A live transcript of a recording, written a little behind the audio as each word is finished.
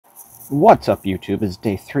What's up, YouTube? It's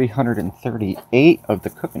day 338 of the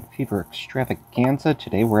Cookin' Fever Extravaganza.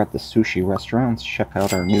 Today we're at the Sushi Restaurant. Let's check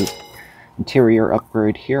out our new interior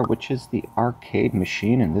upgrade here, which is the arcade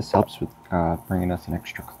machine, and this helps with bringing us an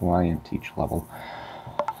extra client each level.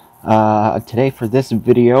 Today for this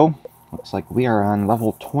video, looks like we are on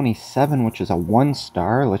level 27, which is a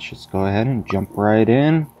 1-star. Let's just go ahead and jump right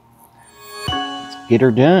in. Let's get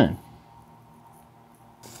her done.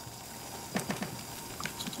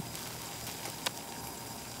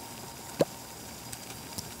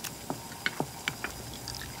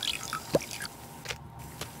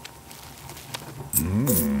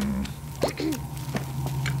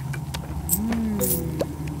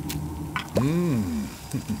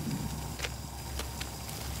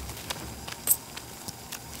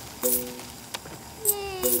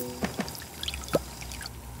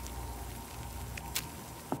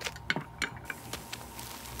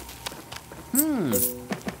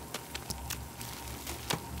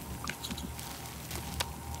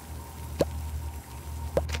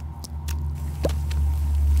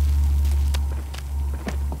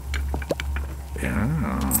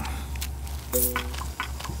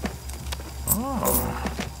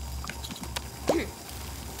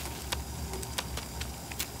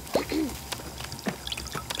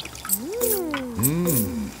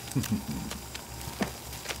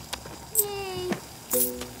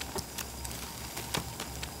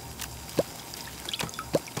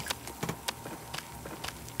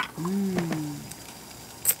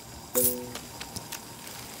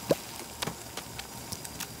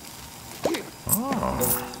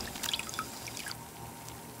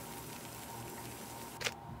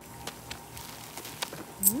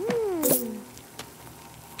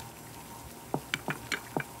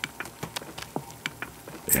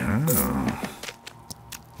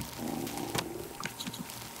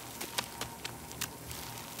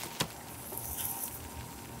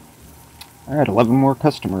 Alright, 11 more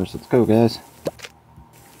customers. Let's go, guys.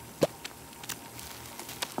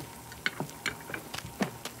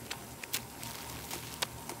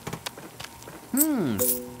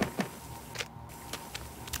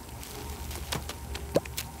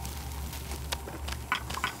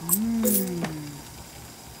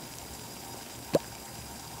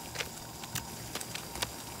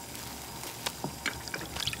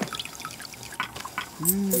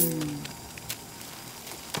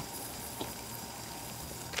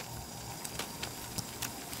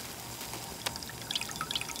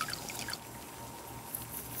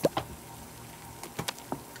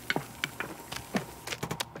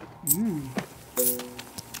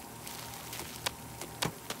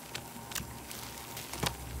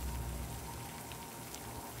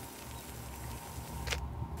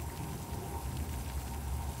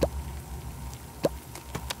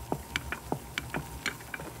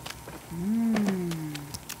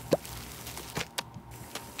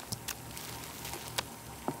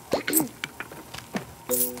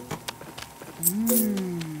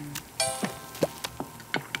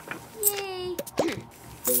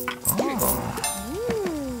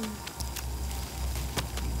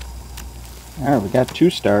 Alright, we got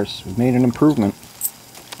 2 stars. We've made an improvement.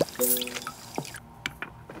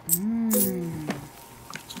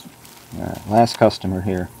 Alright, last customer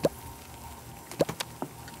here.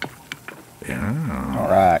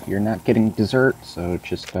 Alright, you're not getting dessert, so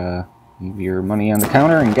just leave your money on the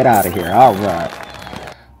counter and get out of here. Alright.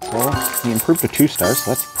 So, he improved to 2 stars,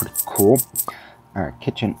 so that's pretty cool. Alright,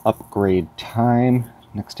 kitchen upgrade time.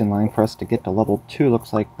 Next in line for us to get to level 2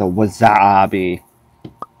 looks like the Wasabi.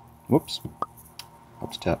 Whoops.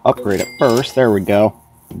 Helps to upgrade it first. There we go.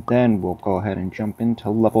 And then we'll go ahead and jump into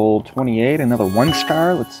level 28, another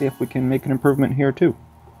 1-star. Let's see if we can make an improvement here too.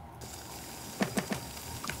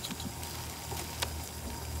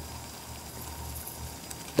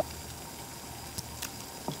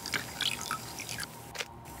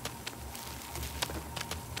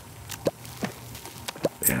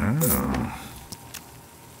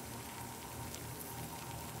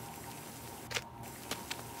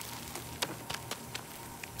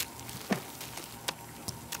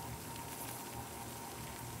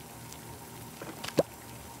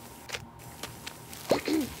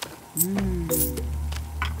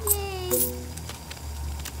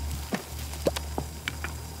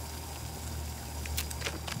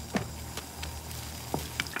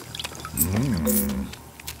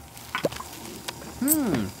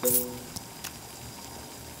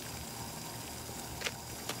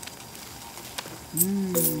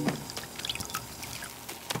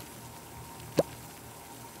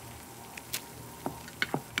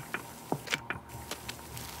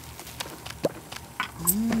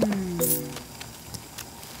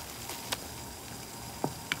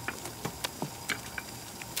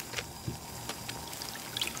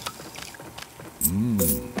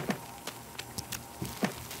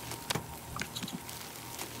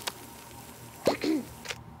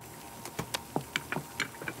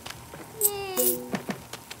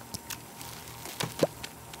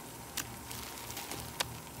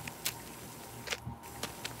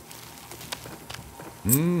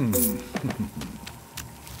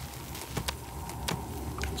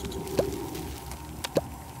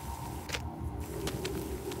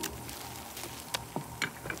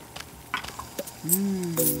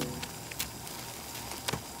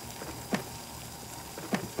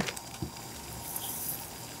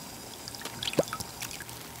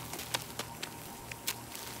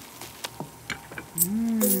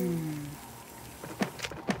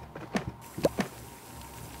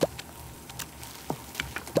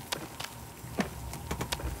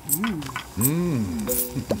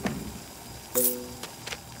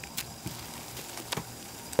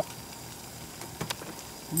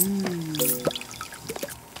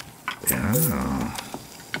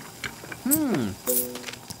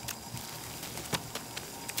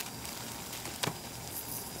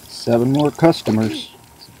 Seven more customers.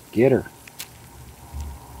 Let's get her.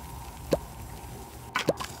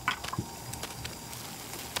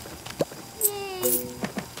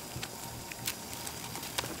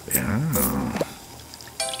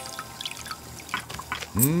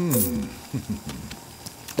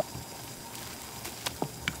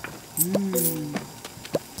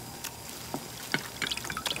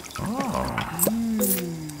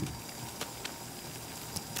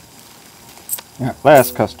 Alright,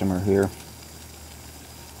 last customer here.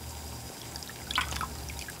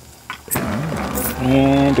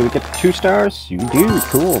 And do we get the 2 stars? You do.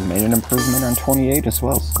 Cool. Made an improvement on 28 as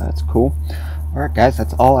well, so that's cool. Alright guys,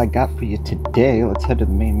 that's all I got for you today. Let's head to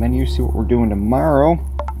the main menu, see what we're doing tomorrow.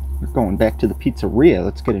 We're going back to the pizzeria.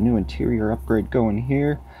 Let's get a new interior upgrade going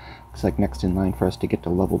here. Looks like next in line for us to get to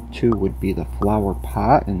level 2 would be the flower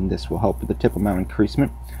pot, and this will help with the tip amount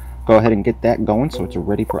increasement. Go ahead and get that going so it's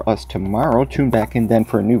ready for us tomorrow. Tune back in then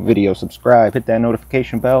for a new video. Subscribe, hit that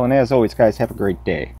notification bell, and as always guys, have a great day.